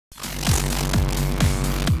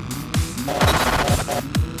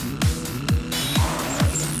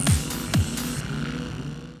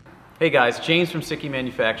Hey guys, James from Sikky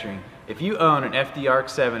Manufacturing. If you own an FD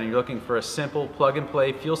RX7 and you're looking for a simple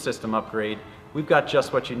plug-and-play fuel system upgrade, we've got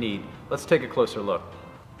just what you need. Let's take a closer look.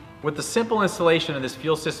 With the simple installation of this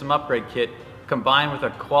fuel system upgrade kit, combined with a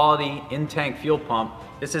quality in-tank fuel pump,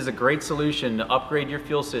 this is a great solution to upgrade your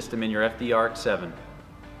fuel system in your FD RX7.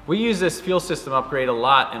 We use this fuel system upgrade a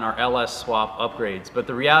lot in our LS swap upgrades, but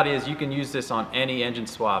the reality is you can use this on any engine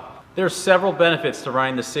swap. There are several benefits to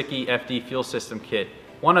running the Sikky FD fuel system kit.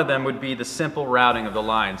 One of them would be the simple routing of the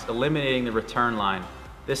lines, eliminating the return line.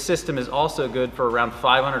 This system is also good for around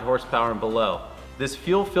 500 horsepower and below. This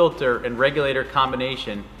fuel filter and regulator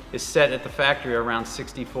combination is set at the factory around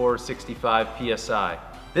 64-65 psi.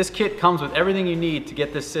 This kit comes with everything you need to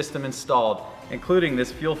get this system installed, including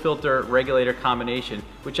this fuel filter regulator combination,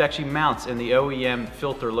 which actually mounts in the OEM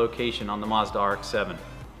filter location on the Mazda RX-7.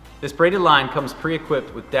 This braided line comes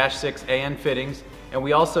pre-equipped with -6 AN fittings, and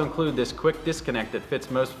we also include this quick disconnect that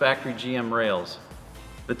fits most factory GM rails.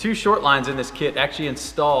 The two short lines in this kit actually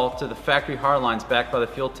install to the factory hard lines backed by the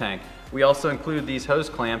fuel tank. We also include these hose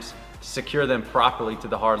clamps to secure them properly to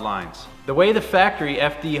the hard lines. The way the factory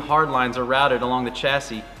FD hard lines are routed along the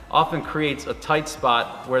chassis often creates a tight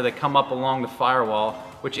spot where they come up along the firewall,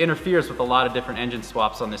 which interferes with a lot of different engine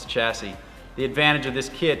swaps on this chassis. The advantage of this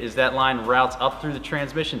kit is that line routes up through the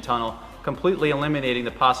transmission tunnel, completely eliminating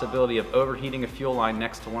the possibility of overheating a fuel line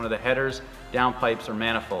next to one of the headers, downpipes, or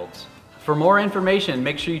manifolds. For more information,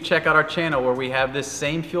 make sure you check out our channel where we have this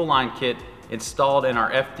same fuel line kit installed in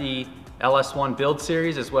our FD LS1 build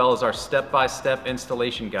series, as well as our step-by-step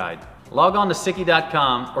installation guide. Log on to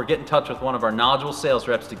Sikky.com or get in touch with one of our knowledgeable sales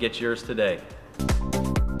reps to get yours today.